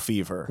yellow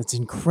fever. That's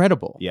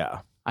incredible.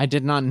 Yeah. I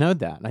did not know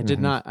that. I did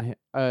not.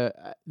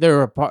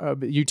 There are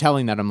you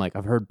telling that, I'm like,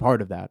 I've heard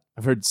part of that.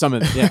 I've heard some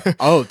of it. Yeah.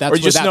 Oh,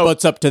 that's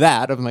what's up to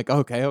that. I'm like,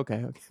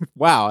 okay.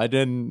 Wow, I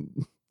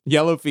didn't.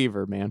 Yellow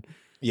fever, man.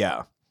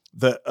 Yeah.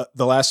 The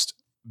last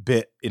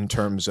bit in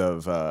terms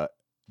of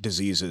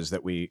diseases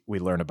that we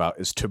learn about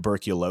is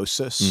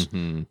tuberculosis,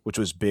 which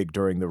was big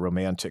during the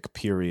Romantic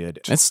period.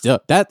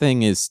 That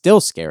thing is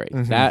still scary.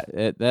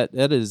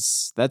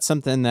 That's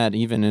something that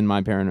even in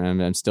my parent,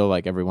 I'm still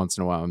like every once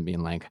in a while I'm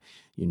being like,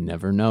 you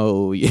never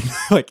know.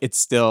 Like it's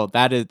still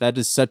that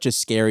is such a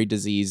scary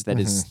disease that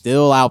is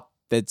still out.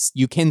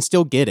 You can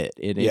still get it.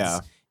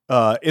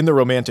 In the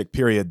Romantic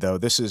period, though,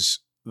 this is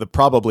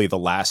probably the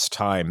last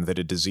time that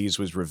a disease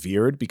was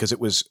revered, because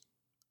it was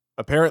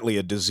apparently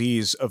a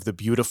disease of the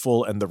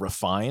beautiful and the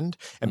refined,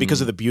 and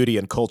because of the beauty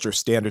and culture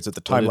standards at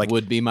the time, like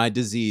would be my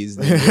disease.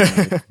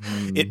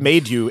 It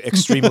made you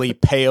extremely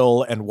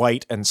pale and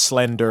white and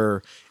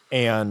slender,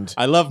 and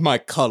I love my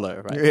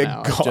color right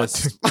now.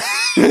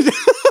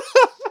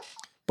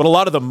 But a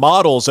lot of the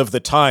models of the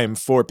time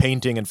for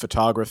painting and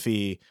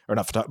photography, or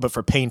not photo- but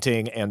for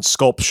painting and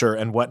sculpture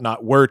and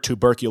whatnot, were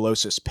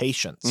tuberculosis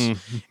patients.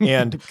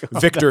 And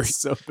that's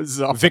so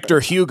bizarre.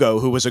 Victor Hugo,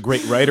 who was a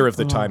great writer of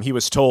the time, he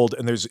was told,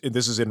 and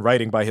this is in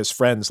writing by his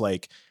friends,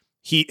 like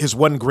his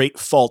one great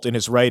fault in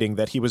his writing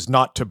that he was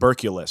not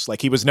tuberculous.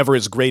 Like he was never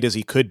as great as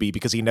he could be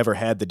because he never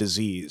had the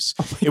disease.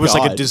 It was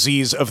like a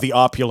disease of the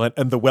opulent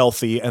and the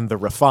wealthy and the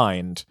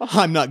refined.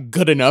 I'm not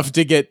good enough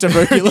to get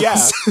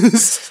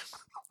tuberculosis.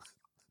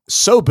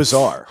 So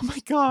bizarre. Oh my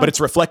God. But it's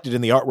reflected in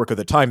the artwork of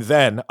the time.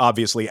 Then,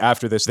 obviously,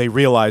 after this, they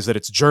realize that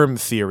it's germ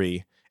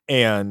theory,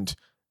 and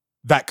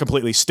that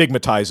completely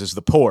stigmatizes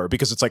the poor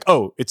because it's like,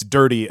 oh, it's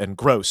dirty and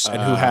gross,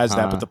 and who has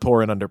that but the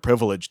poor and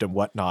underprivileged and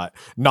whatnot,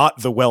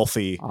 not the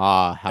wealthy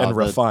and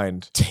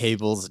refined.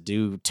 Tables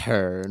do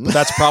turn. But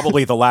that's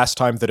probably the last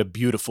time that a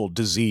beautiful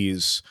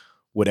disease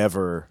would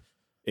ever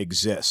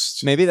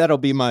exist. Maybe that'll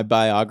be my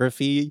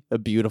biography, A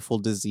Beautiful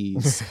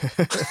Disease.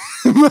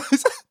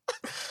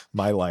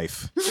 My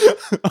life.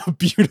 a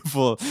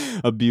beautiful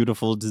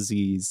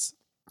disease.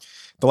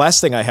 The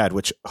last thing I had,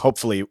 which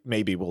hopefully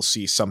maybe we'll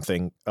see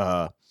something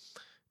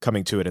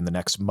coming to it in the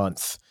next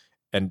month,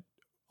 and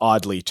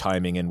oddly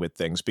timing in with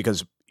things,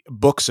 because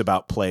books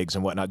about plagues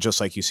and whatnot,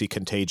 just like you see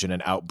Contagion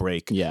and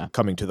Outbreak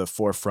coming to the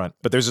forefront.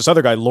 But there's this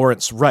other guy,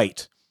 Lawrence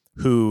Wright,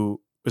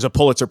 who is a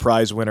Pulitzer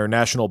Prize winner,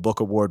 National Book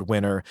Award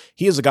winner.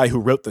 He is a guy who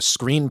wrote the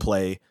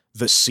screenplay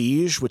The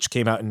Siege, which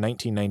came out in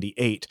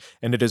 1998,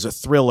 and it is a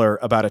thriller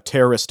about a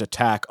terrorist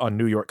attack on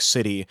New York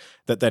City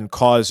that then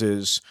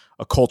causes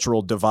a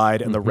cultural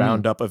divide and the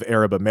roundup of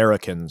Arab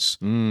Americans.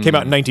 Came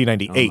out in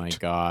 1998.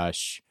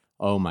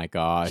 Oh my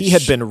gosh. He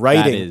had been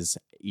writing... That is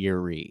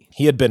eerie.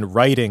 He had been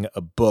writing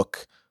a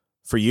book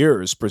for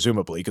years,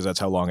 presumably, because that's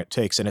how long it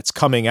takes, and it's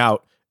coming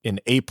out in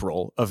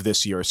April of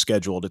this year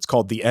scheduled. It's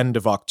called The End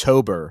of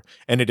October,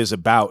 and it is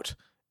about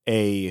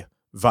a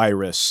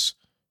virus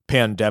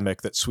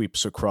pandemic that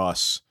sweeps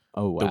across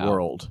the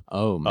world.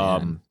 Oh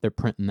man, they're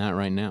printing that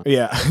right now.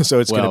 Yeah, so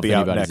it's going to be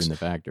out next. In the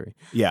factory.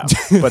 Yeah,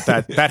 but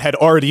that had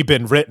already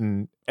been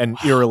written and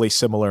eerily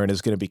similar, and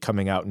is going to be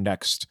coming out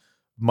next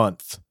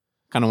month.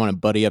 Kind of want to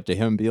buddy up to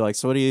him and be like,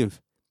 "So what are you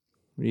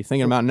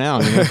thinking about now?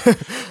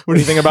 What do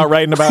you think about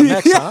writing about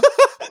next, huh?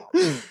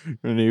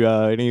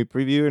 Any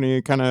preview?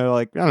 Any kind of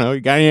like, I don't know,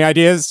 you got any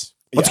ideas?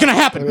 What's going to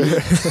happen?"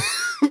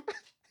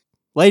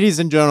 Ladies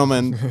and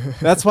gentlemen,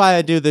 that's why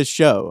I do this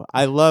show.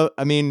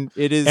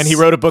 It is... And he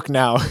wrote a book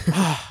now.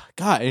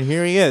 God, and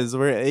here he is.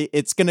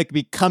 It's going to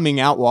be coming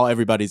out while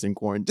everybody's in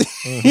quarantine.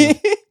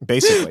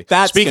 Basically.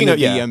 That's going to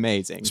be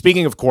amazing.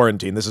 Speaking of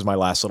quarantine, this is my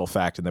last little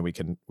fact, and then we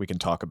can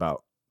talk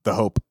about the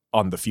hope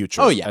on the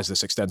future as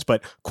this extends.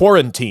 But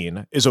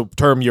quarantine is a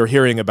term you're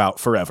hearing about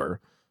forever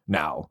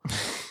now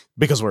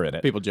because we're in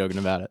it. People joking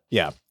about it.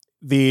 Yeah.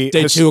 Day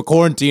 2 of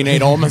quarantine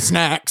ate all my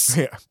snacks.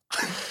 Yeah.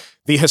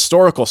 The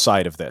historical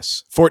side of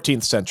this,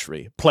 14th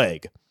century,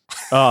 plague.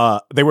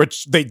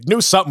 They knew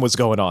something was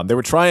going on. They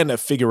were trying to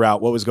figure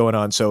out what was going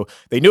on. So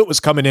they knew it was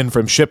coming in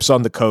from ships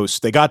on the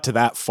coast. They got to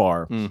that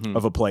far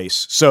of a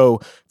place. So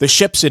the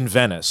ships in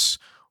Venice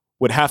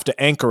would have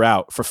to anchor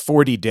out for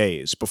 40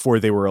 days before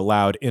they were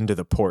allowed into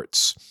the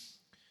ports.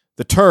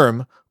 The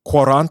term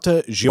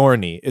 40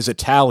 giorni is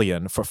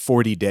Italian for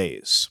 40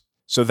 days.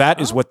 So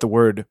that is what the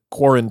word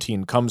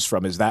quarantine comes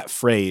from, is that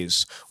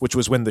phrase, which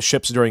was when the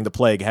ships during the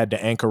plague had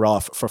to anchor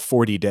off for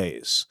 40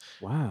 days.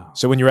 Wow.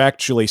 So when you're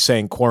actually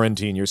saying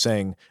quarantine, you're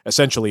saying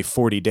essentially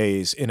 40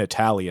 days in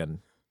Italian.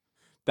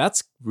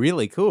 That's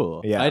really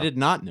cool. Yeah. I did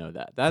not know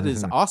that. That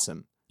is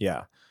awesome.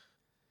 Yeah.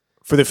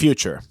 For the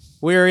future.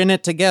 We're in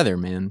it together,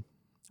 man.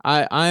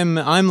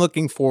 I'm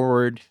looking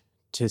forward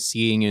to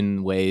seeing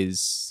in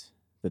ways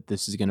that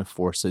this is going to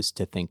force us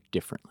to think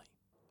differently.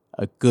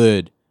 A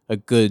good,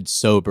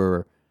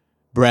 sober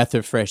breath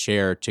of fresh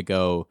air to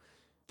go,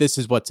 this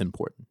is what's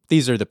important.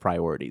 These are the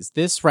priorities.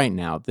 This right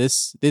now,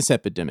 this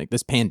epidemic,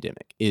 this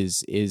pandemic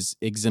is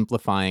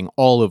exemplifying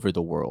all over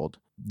the world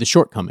the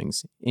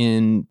shortcomings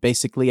in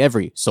basically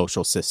every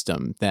social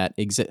system that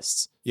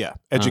exists. Yeah.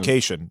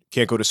 Education.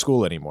 Can't go to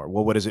school anymore.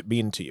 Well, what does it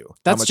mean to you?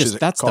 That's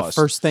the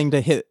first thing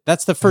to hit.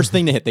 That's the first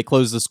thing to hit. They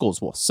close the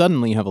schools. Well,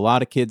 suddenly you have a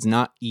lot of kids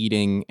not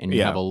eating, and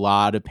you have a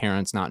lot of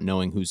parents not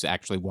knowing who's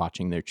actually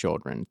watching their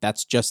children.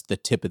 That's just the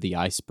tip of the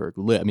iceberg.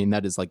 I mean,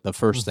 that is like the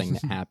first thing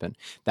that happened.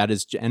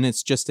 And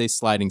it's just a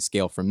sliding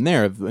scale from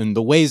there, and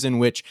the ways in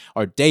which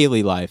our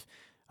daily life,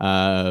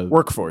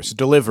 workforce,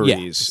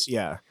 deliveries.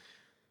 Yeah.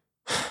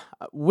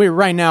 We're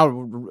right now,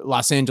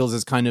 Los Angeles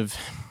is kind of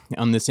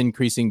on this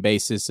increasing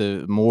basis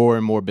of more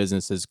and more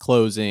businesses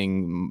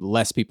closing,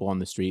 less people on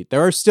the street.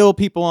 There are still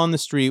people on the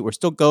street. We're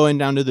still going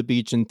down to the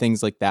beach and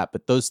things like that,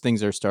 but those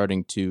things are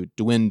starting to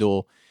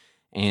dwindle.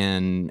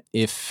 And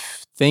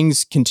if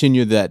things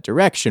continue that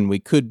direction, we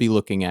could be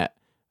looking at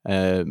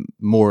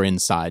more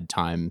inside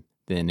time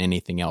than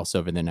anything else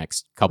over the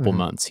next couple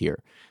months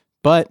here.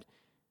 But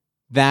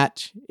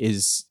that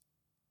is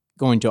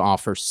going to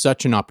offer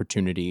such an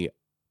opportunity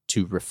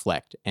to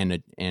reflect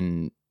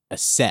and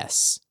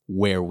assess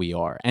where we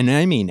are. And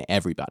I mean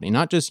everybody,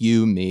 not just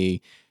you,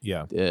 me,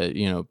 Yeah.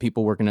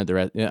 people working at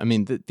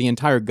the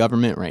entire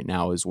government right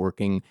now is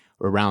working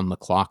around the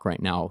clock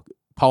right now.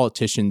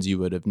 Politicians you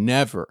would have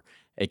never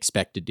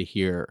expected to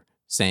hear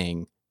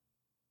saying,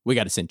 we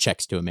got to send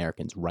checks to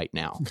Americans right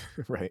now.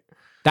 Right.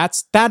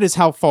 That is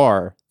how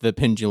far the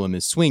pendulum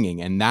is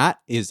swinging. And that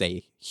is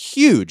a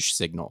huge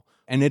signal.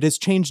 And it has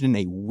changed in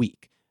a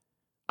week.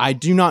 I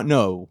do not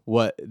know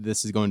what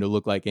this is going to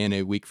look like in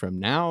a week from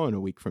now and a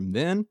week from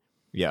then.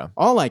 Yeah.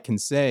 All I can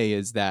say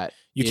is that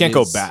you can't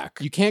go back.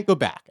 You can't go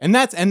back. And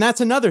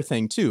that's another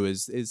thing too,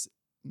 is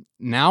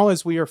now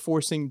as we are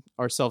forcing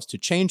ourselves to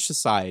change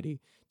society,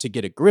 to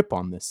get a grip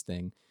on this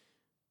thing.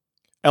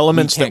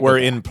 Elements that were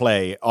in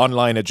play,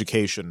 online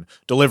education,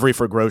 delivery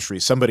for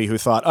groceries, somebody who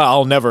thought,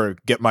 I'll never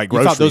get my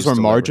groceries. You thought those were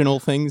delivered. marginal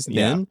things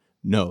then? Yeah.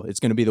 No, it's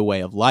going to be the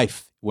way of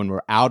life when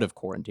we're out of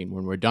quarantine,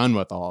 when we're done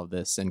with all of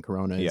this and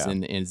Corona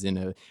is in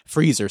a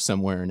freezer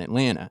somewhere in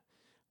Atlanta.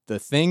 The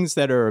things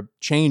that are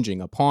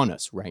changing upon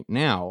us right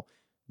now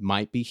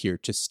might be here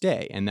to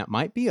stay. And that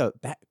might be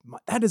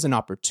that is an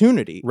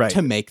opportunity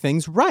to make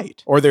things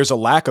right. Or there's a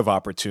lack of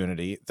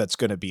opportunity that's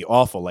going to be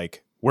awful.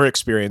 Like we're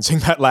experiencing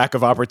that lack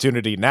of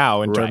opportunity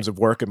now in terms of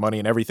work and money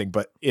and everything.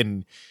 But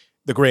in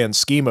the grand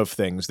scheme of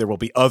things, there will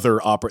be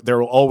there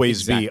will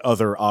always be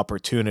other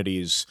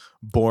opportunities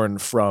born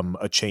from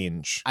a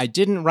change. I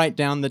didn't write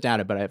down the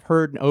data, but I've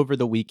heard over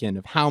the weekend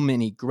of how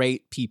many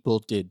great people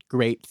did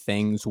great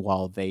things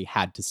while they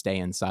had to stay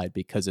inside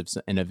because of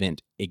an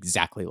event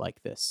exactly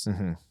like this.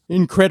 Mm-hmm.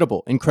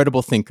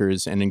 Incredible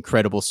thinkers and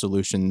incredible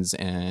solutions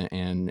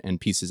and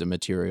pieces of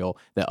material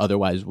that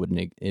otherwise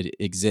wouldn't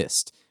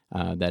exist,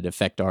 that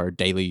affect our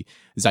daily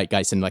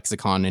zeitgeist and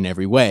lexicon in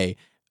every way,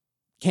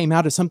 came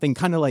out of something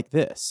kind of like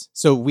this.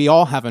 So we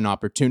all have an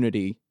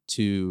opportunity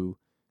to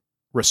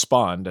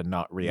respond and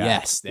not react.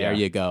 Yes, there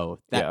you go.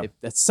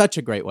 That's such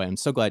a great way. I'm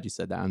so glad you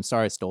said that. I'm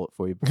sorry I stole it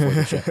for you before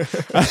the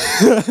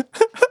show.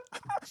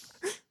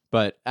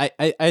 But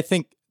I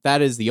think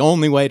that is the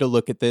only way to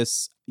look at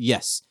this.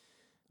 Yes,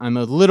 I'm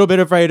a little bit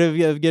afraid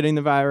of getting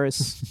the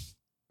virus.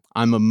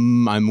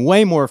 I'm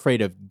way more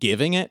afraid of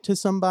giving it to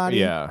somebody.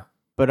 Yeah.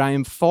 But I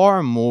am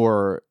far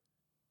more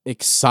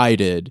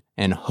excited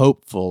and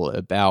hopeful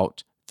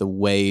about the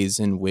ways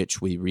in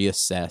which we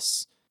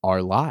reassess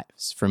our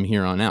lives from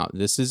here on out.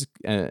 This is,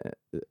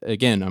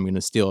 again, I'm going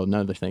to steal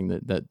another thing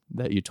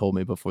that you told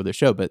me before the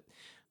show, but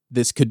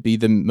this could be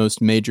the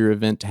most major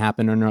event to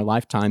happen in our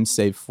lifetime,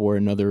 save for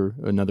another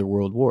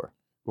world war.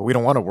 Well, we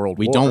don't want a world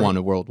war. We don't want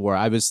a world war.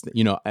 I was,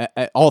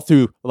 all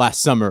through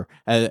last summer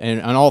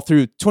and all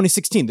through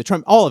 2016, the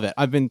Trump, all of it,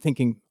 I've been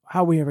thinking,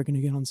 how are we ever going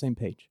to get on the same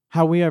page?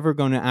 How are we ever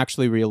going to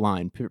actually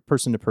realign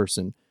person to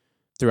person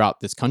throughout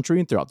this country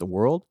and throughout the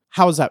world?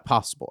 How is that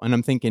possible? And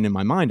I'm thinking in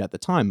my mind at the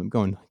time, I'm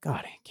going,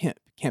 God, it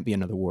can't be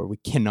another war. We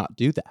cannot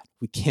do that.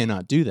 We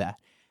cannot do that.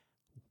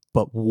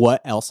 But what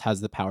else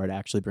has the power to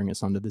actually bring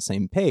us onto the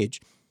same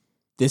page?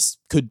 This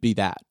could be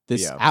that.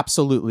 This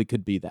absolutely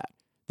could be that.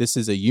 This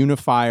is a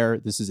unifier.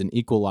 This is an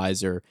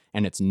equalizer,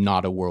 and it's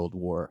not a world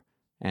war.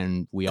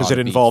 And we because it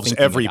involves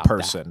every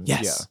person. That.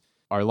 Yes. Yeah.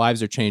 Our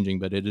lives are changing,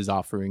 but it is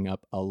offering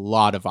up a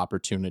lot of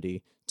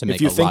opportunity to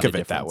make a lot of difference. If you think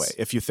of it that way.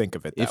 If you think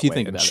of it that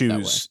way. And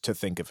choose to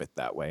think of it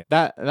that way.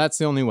 That's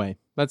the only way.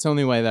 That's the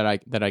only way that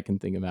I can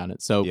think about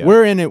it. So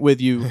we're in it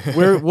with you.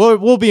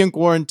 We'll be in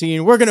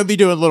quarantine. We're going to be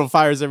doing little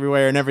fires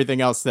everywhere and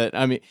everything else that,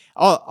 I mean,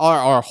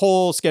 our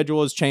whole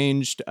schedule has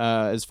changed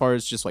as far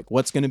as just like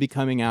what's going to be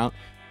coming out.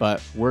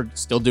 But we're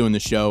still doing the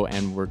show,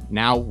 and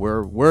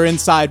we're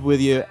inside with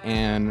you,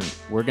 and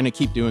we're going to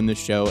keep doing this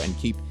show and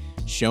keep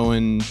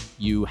showing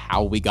you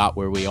how we got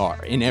where we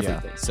are in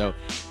everything. So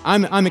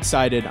I'm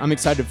excited. I'm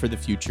excited for the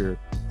future.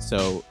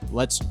 So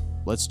let's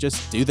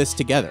just do this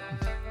together.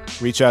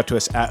 Reach out to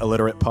us at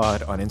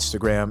IlliteratePod on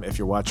Instagram if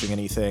you're watching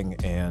anything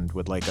and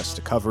would like us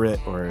to cover it,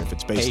 or if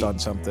it's based on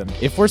something.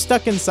 If we're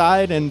stuck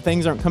inside and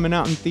things aren't coming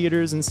out in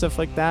theaters and stuff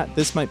like that,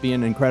 this might be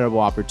an incredible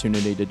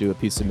opportunity to do a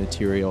piece of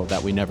material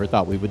that we never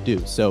thought we would do.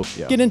 So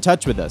get in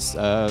touch with us.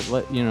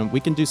 We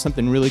can do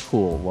something really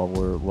cool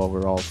while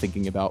we're all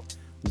thinking about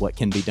what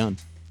can be done.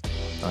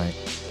 All right.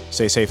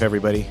 Stay safe,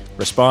 everybody.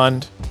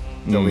 Respond.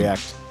 Don't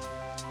react.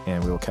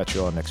 And we will catch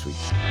you all next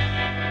week.